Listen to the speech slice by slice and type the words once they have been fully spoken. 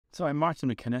So I'm Martin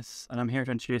MacInnes, and I'm here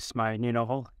to introduce my new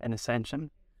novel, In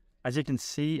Ascension. As you can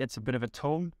see, it's a bit of a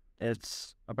tome.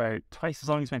 It's about twice as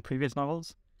long as my previous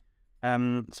novels.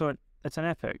 It's an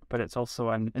epic, but it's also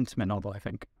an intimate novel, I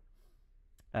think.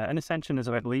 In Ascension is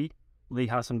about Lee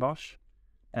Hassenbosch,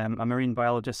 a marine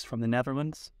biologist from the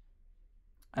Netherlands.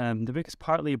 The book is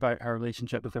partly about her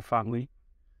relationship with her family,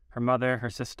 her mother, her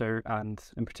sister, and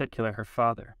in particular her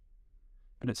father.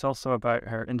 But it's also about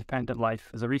her independent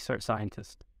life as a research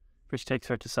scientist, which takes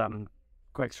her to some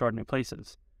quite extraordinary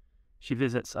places. She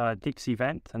visits a deep-sea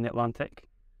vent in the Atlantic,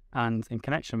 and in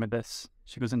connection with this,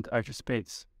 she goes into outer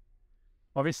space.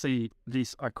 Obviously,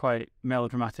 these are quite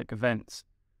melodramatic events,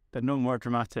 but no more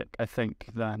dramatic, I think,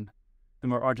 than the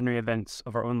more ordinary events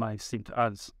of our own lives seem to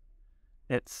us.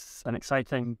 It's an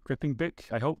exciting, gripping book,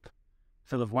 I hope,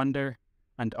 full of wonder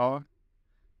and awe.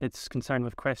 It's concerned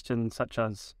with questions such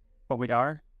as what we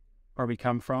are, where we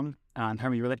come from, and how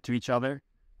we relate to each other,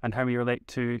 and how we relate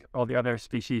to all the other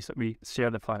species that we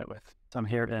share the planet with. So I'm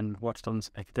here in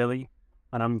Waterstones, Piccadilly,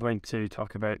 and I'm going to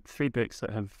talk about 3 books that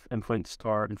have influenced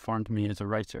or informed me as a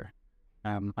writer,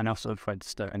 and also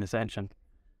influenced in Ascension.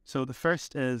 So the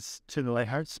first is To the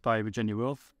Lighthouse by Virginia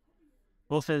Woolf.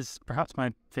 Woolf is perhaps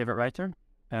my favourite writer.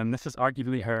 This is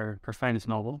arguably her finest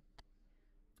novel.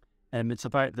 It's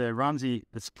about the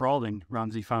sprawling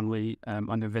Ramsay family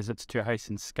on their visits to a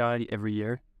house in Skye every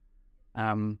year.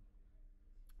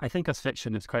 I think as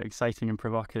fiction, it's quite exciting and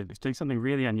provocative. It's doing something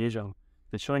really unusual.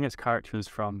 It's showing its characters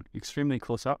from extremely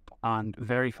close up and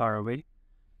very far away,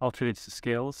 all through its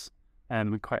scales,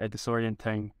 in quite a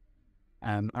disorienting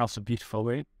and also beautiful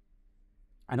way.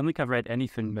 I don't think I've read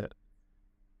anything that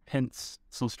hints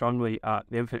so strongly at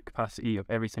the infinite capacity of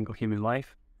every single human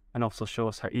life, and also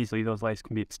shows how easily those lives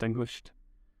can be extinguished.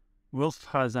 Woolf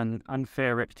has an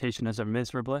unfair reputation as a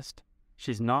miserablist.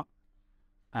 She's not.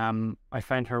 I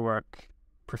find her work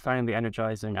profoundly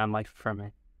energizing and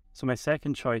life-affirming. So my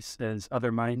second choice is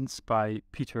Other Minds by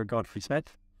Peter Godfrey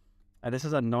Smith. This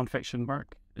is a non-fiction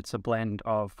work. It's a blend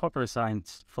of popular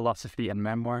science, philosophy, and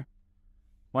memoir.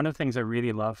 One of the things I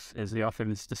really love is the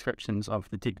author's descriptions of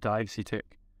the deep dives he took,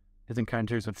 his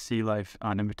encounters with sea life,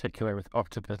 and in particular with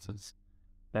octopuses.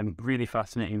 Really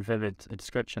fascinating, vivid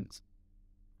descriptions.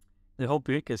 The whole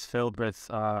book is filled with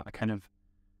a kind of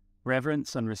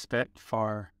reverence and respect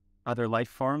for other life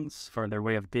forms, for their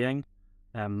way of being,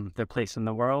 their place in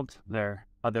the world, their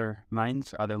other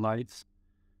minds, other lives.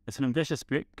 It's an ambitious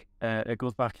book. It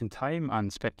goes back in time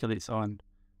and speculates on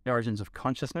the origins of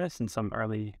consciousness in some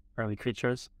early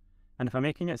creatures. And if I'm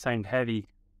making it sound heavy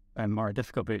or a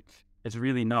difficult book, it's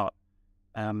really not.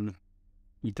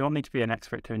 You don't need to be an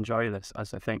expert to enjoy this,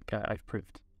 as I think I've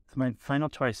proved. So my final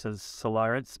choice is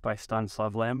Solaris by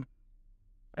Stanislav Lem.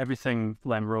 Everything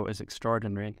Lem wrote is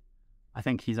extraordinary. I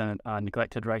think he's a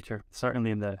neglected writer,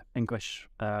 certainly in the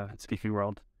English-speaking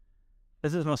world.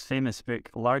 This is the most famous book,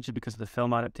 largely because of the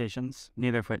film adaptations,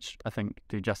 neither of which I think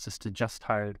do justice to just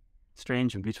how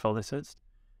strange and beautiful this is.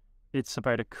 It's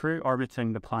about a crew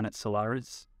orbiting the planet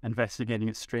Solaris, investigating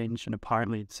its strange and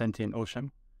apparently sentient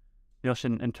ocean. The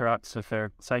ocean interacts with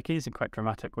their psyches in quite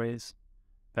dramatic ways.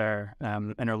 Their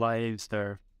inner lives,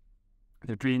 their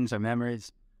dreams, their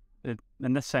memories.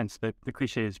 In this sense, the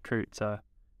cliche is true.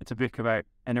 It's a book about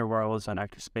inner worlds and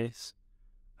outer space.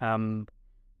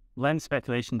 Lem's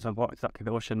speculations on what exactly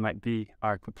the ocean might be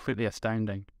are completely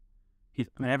astounding.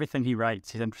 Everything he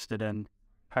writes, he's interested in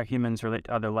how humans relate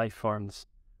to other life forms,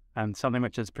 and something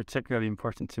which is particularly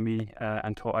important to me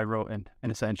and to what I wrote in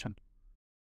Ascension.